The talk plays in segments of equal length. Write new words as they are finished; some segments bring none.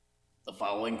The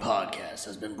following podcast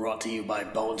has been brought to you by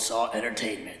Bonesaw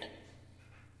Entertainment.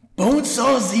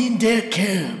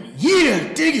 Bonesawzine.com.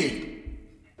 Yeah, dig it!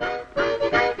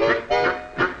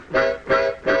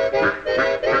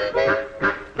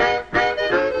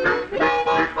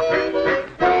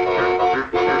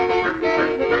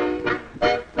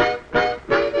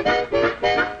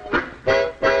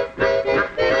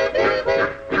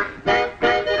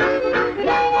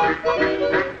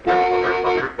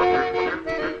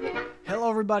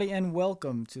 Everybody, and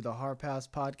welcome to the Harp House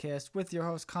Podcast with your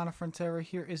host Connor Frontera.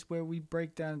 Here is where we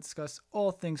break down and discuss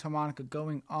all things harmonica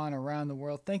going on around the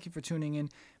world. Thank you for tuning in.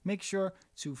 Make sure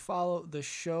to follow the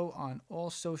show on all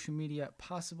social media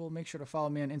possible. Make sure to follow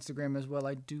me on Instagram as well.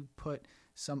 I do put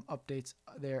some updates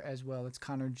there as well. It's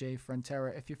Connor J.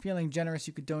 Frontera. If you're feeling generous,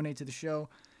 you could donate to the show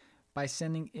by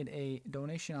sending it a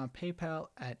donation on PayPal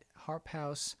at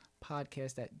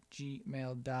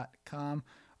harphousepodcast@gmail.com.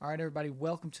 All right, everybody,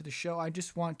 welcome to the show. I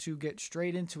just want to get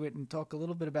straight into it and talk a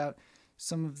little bit about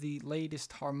some of the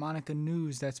latest harmonica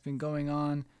news that's been going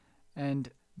on.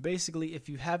 And basically, if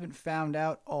you haven't found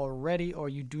out already, or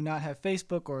you do not have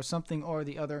Facebook or something or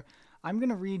the other, I'm going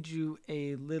to read you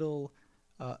a little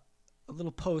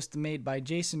post made by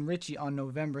Jason Ritchie on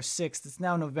November 6th. It's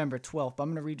now November 12th, but I'm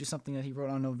going to read you something that he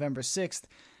wrote on November 6th.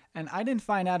 And I didn't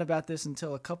find out about this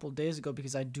until a couple days ago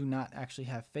because I do not actually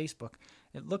have Facebook.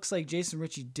 It looks like Jason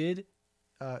Ritchie did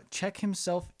check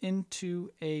himself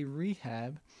into a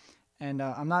rehab, and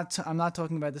I'm not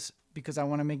talking about this because I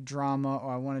want to make drama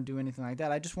or I want to do anything like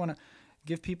that. I just want to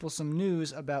give people some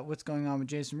news about what's going on with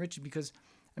Jason Ritchie because,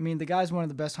 I mean, the guy's one of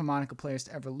the best harmonica players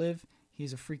to ever live.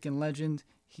 He's a freaking legend.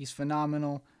 He's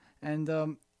phenomenal,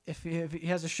 and if he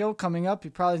has a show coming up, he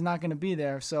probably is not going to be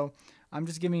there. So I'm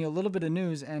just giving you a little bit of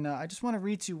news, and I just want to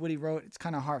read to you what he wrote. It's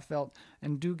kind of heartfelt,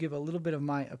 and do give a little bit of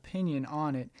my opinion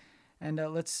on it. And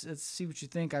let's see what you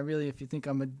think. If you think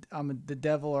I'm the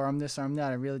devil or I'm this or I'm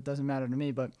that, it really doesn't matter to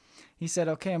me. But he said,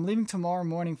 "Okay, I'm leaving tomorrow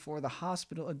morning for the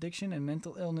hospital. Addiction and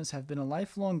mental illness have been a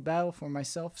lifelong battle for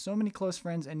myself, so many close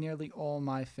friends, and nearly all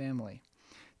my family.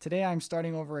 Today I'm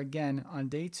starting over again on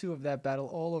day 2 of that battle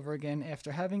all over again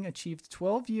after having achieved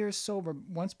 12 years sober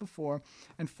once before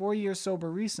and 4 years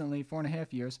sober recently,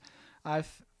 4.5 years.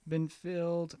 I've been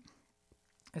filled,"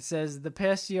 it says, "the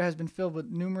past year has been filled with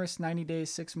numerous 90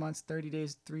 days, 6 months, 30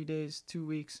 days, 3 days, 2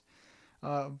 weeks.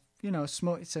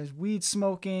 Smoke. It says weed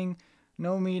smoking,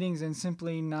 no meetings, and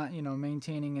simply not,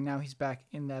 maintaining. And now he's back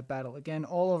in that battle again,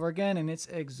 all over again, and it's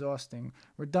exhausting,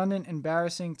 redundant,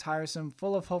 embarrassing, tiresome,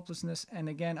 full of hopelessness, and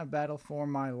again a battle for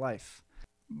my life.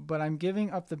 But I'm giving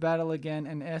up the battle again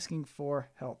and asking for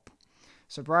help.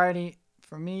 Sobriety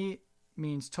for me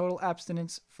means total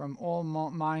abstinence from all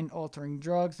mind-altering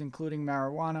drugs, including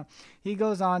marijuana." He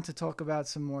goes on to talk about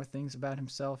some more things about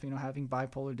himself, having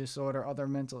bipolar disorder, other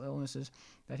mental illnesses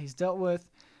that he's dealt with.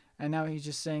 And now he's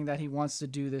just saying that he wants to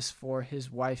do this for his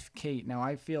wife, Kate. Now,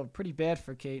 I feel pretty bad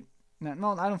for Kate.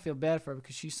 No, I don't feel bad for her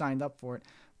because she signed up for it.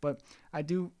 But I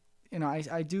do,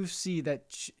 I do see that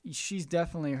she's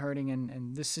definitely hurting,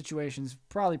 and this situation's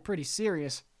probably pretty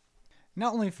serious.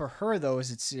 Not only for her, though, is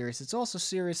it serious. It's also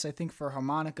serious, I think, for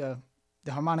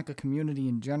the harmonica community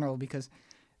in general, because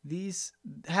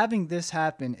having this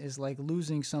happen is like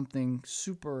losing something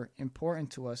super important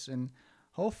to us. And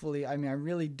hopefully, I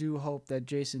really do hope that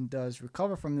Jason does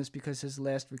recover from this because his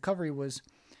last recovery was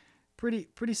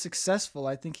pretty successful.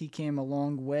 I think he came a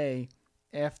long way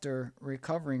after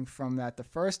recovering from that the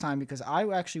first time because I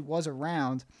actually was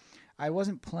around. I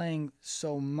wasn't playing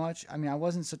so much. I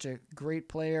wasn't such a great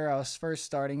player. I was first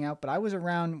starting out, but I was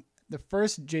around. The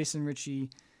first Jason Ritchie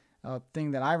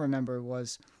thing that I remember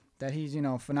was that he's,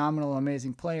 phenomenal,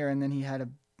 amazing player, and then he had a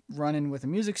run-in with a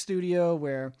music studio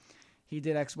where he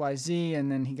did XYZ,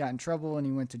 and then he got in trouble, and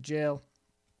he went to jail.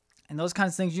 And those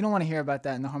kinds of things, you don't want to hear about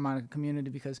that in the harmonica community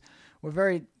because we're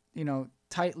very,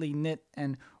 tightly knit,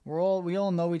 and we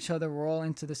all know each other. We're all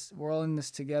into this. We're all in this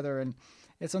together, and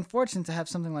it's unfortunate to have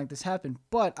something like this happen.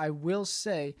 But I will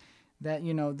say that,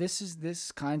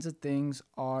 this kinds of things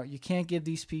you can't give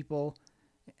these people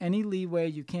any leeway.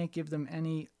 You can't give them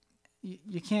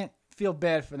you can't feel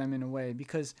bad for them in a way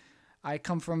because I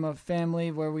come from a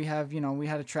family where we have, we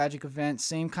had a tragic event,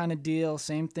 same kind of deal,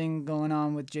 same thing going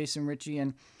on with Jason Ritchie,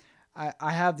 and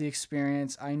I have the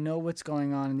experience. I know what's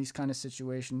going on in these kind of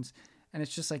situations, and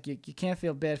it's just like you can't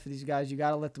feel bad for these guys. You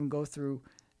got to let them go through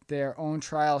their own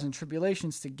trials and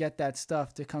tribulations to get that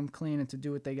stuff to come clean and to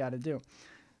do what they got to do.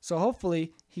 So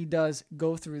hopefully he does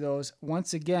go through those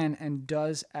once again and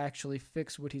does actually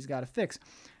fix what he's got to fix.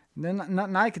 Then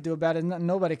nothing I could do about it.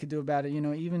 Nobody could do about it.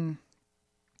 Even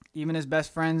his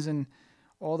best friends and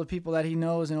all the people that he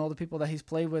knows and all the people that he's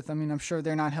played with, I mean, I'm sure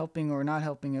they're not helping or not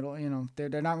helping at all. You know,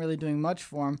 they're not really doing much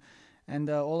for him. And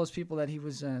all those people that he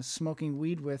was smoking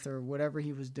weed with or whatever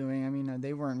he was doing, I mean,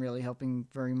 they weren't really helping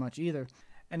very much either.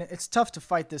 And it's tough to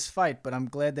fight this fight, but I'm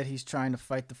glad that he's trying to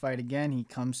fight the fight again. He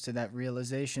comes to that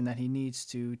realization that he needs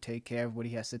to take care of what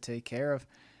he has to take care of.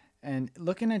 And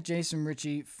looking at Jason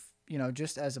Ritchie, you know,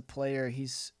 just as a player,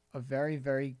 he's a very,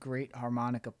 very great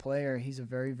harmonica player. He's a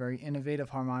very, very innovative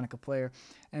harmonica player.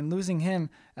 And losing him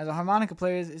as a harmonica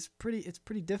player is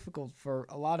pretty difficult for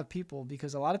a lot of people,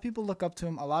 because a lot of people look up to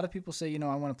him. A lot of people say, you know,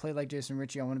 I want to play like Jason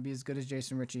Ritchie. I want to be as good as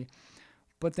Jason Ritchie.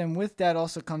 But then with that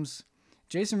also comes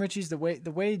Jason Ritchie's the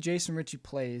way Jason Ritchie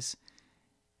plays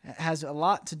has a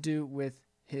lot to do with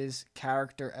his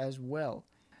character as well.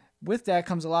 With that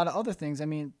comes a lot of other things. I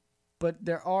mean, but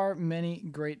there are many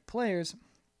great players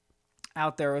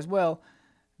out there as well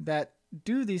that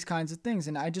do these kinds of things.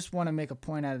 And I just want to make a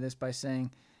point out of this by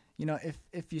saying, you know,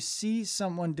 if you see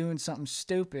someone doing something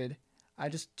stupid, I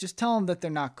just tell them that they're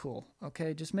not cool.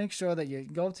 Okay, just make sure that you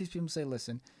go up to these people and say,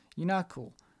 listen, you're not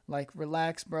cool. Like,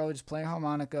 relax, bro. Just play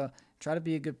harmonica. Try to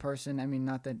be a good person. I mean,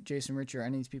 not that Jason Ritchie or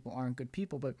any of these people aren't good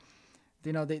people, but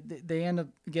you know, they end up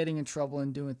getting in trouble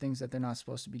and doing things that they're not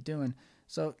supposed to be doing.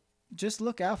 So just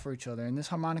look out for each other. In this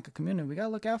harmonica community, we got to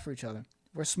look out for each other.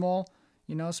 We're small.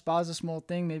 You know, Spa's a small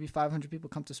thing. Maybe 500 people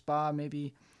come to Spa.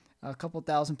 Maybe a couple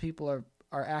thousand people are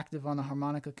active on the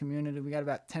harmonica community. We got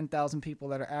about 10,000 people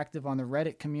that are active on the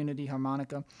Reddit community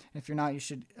harmonica. If you're not, you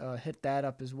should hit that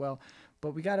up as well.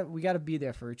 But we gotta be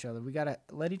there for each other. We gotta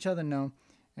let each other know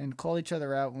and call each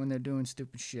other out when they're doing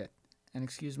stupid shit. And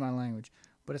excuse my language,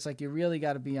 but it's like you really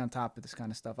got to be on top of this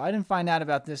kind of stuff. I didn't find out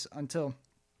about this until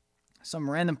some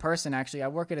random person. Actually, I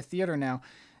work at a theater now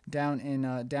down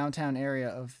in downtown area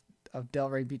of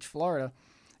Delray Beach, Florida,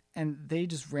 and they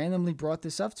just randomly brought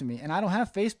this up to me. And I don't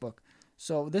have Facebook,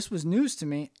 so this was news to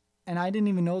me, and I didn't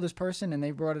even know this person, and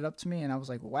they brought it up to me, and I was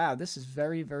like, wow, this is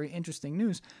very, very interesting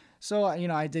news. So, you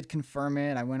know, I did confirm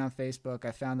it. I went on Facebook.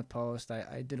 I found the post.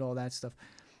 I did all that stuff.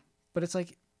 But it's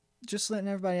like, just letting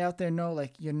everybody out there know,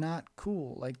 like, you're not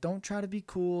cool. Like, don't try to be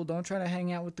cool. Don't try to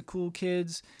hang out with the cool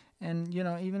kids. And, you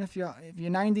know, even if you're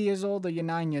 90 years old or you're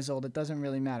 9 years old, it doesn't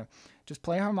really matter. Just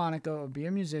play harmonica or be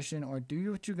a musician or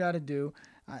do what you got to do.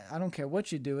 I don't care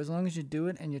what you do, as long as you do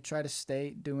it and you try to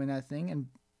stay doing that thing and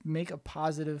make a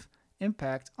positive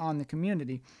impact on the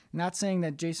community. Not saying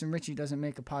that Jason Ritchie doesn't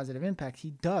make a positive impact.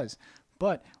 He does.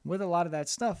 But with a lot of that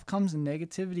stuff comes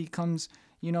negativity, comes,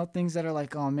 you know, things that are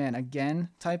like, oh man, again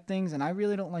type things. And I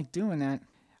really don't like doing that.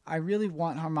 I really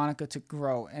want harmonica to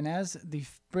grow. And as the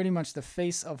pretty much the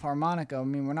face of harmonica, I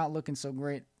mean, we're not looking so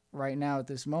great right now at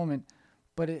this moment,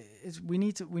 but we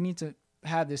need to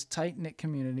have this tight-knit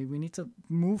community. We need to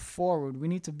move forward. We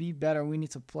need to be better. We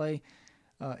need to play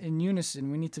in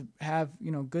unison. We need to have,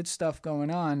 you know, good stuff going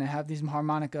on and have these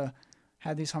harmonica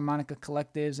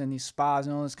collectives and these spas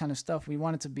and all this kind of stuff. We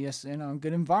want it to be a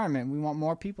good environment. We want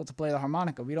more people to play the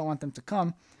harmonica. We don't want them to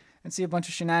come and see a bunch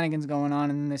of shenanigans going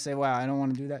on and then they say, wow, I don't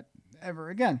want to do that ever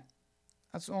again.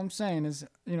 That's all I'm saying is,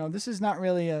 you know, this is not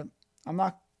really I'm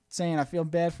not saying I feel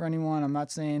bad for anyone. I'm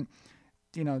not saying,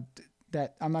 you know,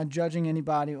 that I'm not judging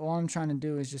anybody. All I'm trying to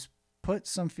do is just put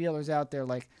some feelers out there.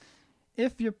 Like,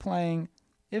 if you're playing,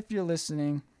 if you're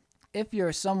listening, if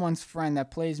you're someone's friend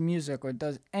that plays music or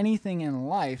does anything in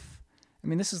life, I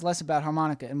mean, this is less about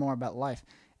harmonica and more about life.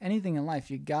 Anything in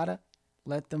life, you gotta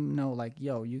let them know, like,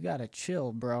 yo, you gotta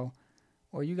chill, bro.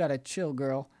 Or you gotta chill,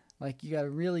 girl. Like, you gotta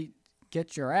really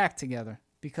get your act together,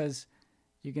 because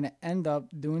you're gonna end up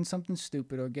doing something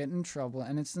stupid or getting in trouble,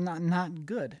 and it's not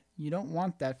good. You don't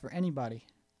want that for anybody.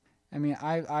 I mean,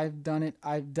 I've done it.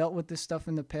 I've dealt with this stuff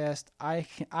in the past.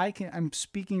 I'm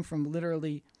speaking from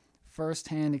literally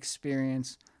firsthand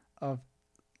experience of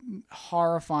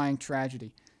horrifying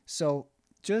tragedy. So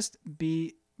just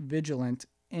be vigilant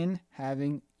in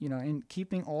having, you know, in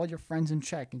keeping all your friends in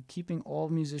check and keeping all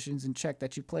musicians in check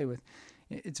that you play with.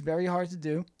 It's very hard to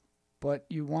do, but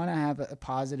you want to have a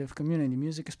positive community.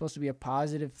 Music is supposed to be a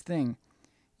positive thing.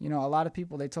 You know, a lot of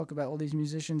people, they talk about all these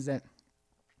musicians that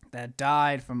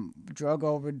died from drug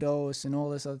overdose and all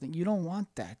this other thing. You don't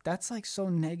want that. That's like so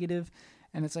negative.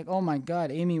 And it's like, oh my God,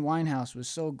 Amy Winehouse was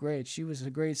so great. She was a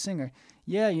great singer.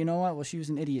 Yeah, you know what? Well, she was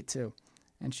an idiot too.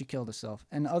 And she killed herself.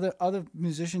 And other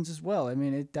musicians as well. I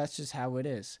mean, that's just how it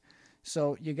is.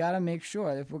 So you got to make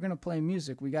sure, if we're going to play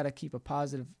music, we got to keep a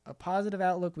positive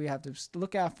outlook. We have to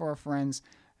look out for our friends,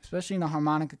 especially in the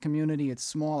harmonica community. It's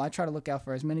small. I try to look out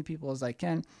for as many people as I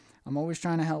can. I'm always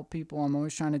trying to help people. I'm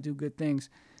always trying to do good things.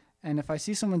 And if I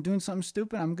see someone doing something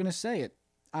stupid, I'm going to say it.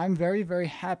 I'm very, very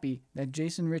happy that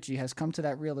Jason Ritchie has come to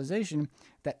that realization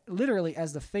that literally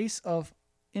as the face of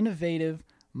innovative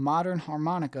modern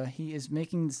harmonica, he is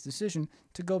making this decision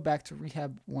to go back to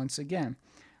rehab once again.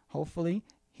 Hopefully,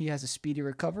 he has a speedy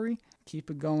recovery. Keep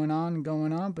it going on and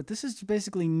going on. But this is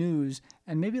basically news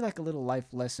and maybe like a little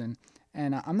life lesson.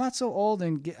 And I'm not so old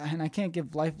and I can't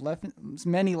give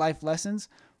many life lessons,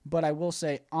 but I will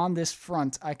say on this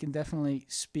front, I can definitely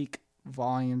speak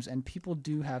volumes. And people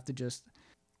do have to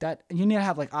you need to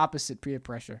have like opposite peer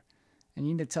pressure. And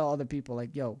you need to tell other people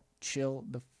like, yo, chill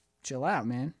out,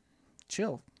 man.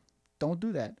 Chill. Don't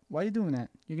do that. Why are you doing that?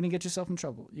 You're going to get yourself in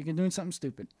trouble. You're doing something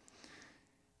stupid.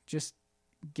 Just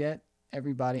get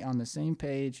everybody on the same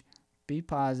page, be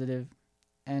positive,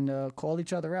 and call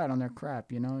each other out on their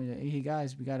crap, Hey,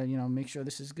 guys, we got to, make sure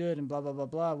this is good and blah, blah, blah,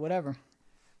 blah, whatever.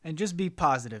 And just be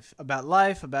positive about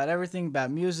life, about everything,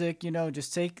 about music,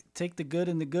 just take the good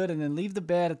and then leave the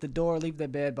bad at the door, leave the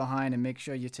bad behind, and make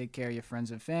sure you take care of your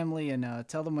friends and family and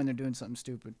tell them when they're doing something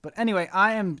stupid. But anyway,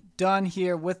 I am done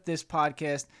here with this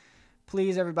podcast.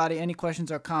 Please, everybody, any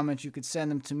questions or comments, you could send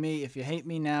them to me. If you hate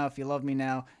me now, if you love me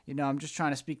now, I'm just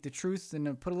trying to speak the truth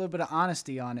and put a little bit of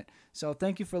honesty on it. So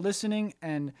thank you for listening.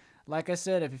 And like I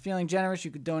said, if you're feeling generous,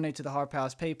 you could donate to the Harp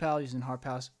House PayPal using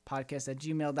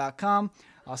harphousepodcast@gmail.com.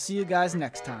 I'll see you guys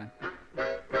next time.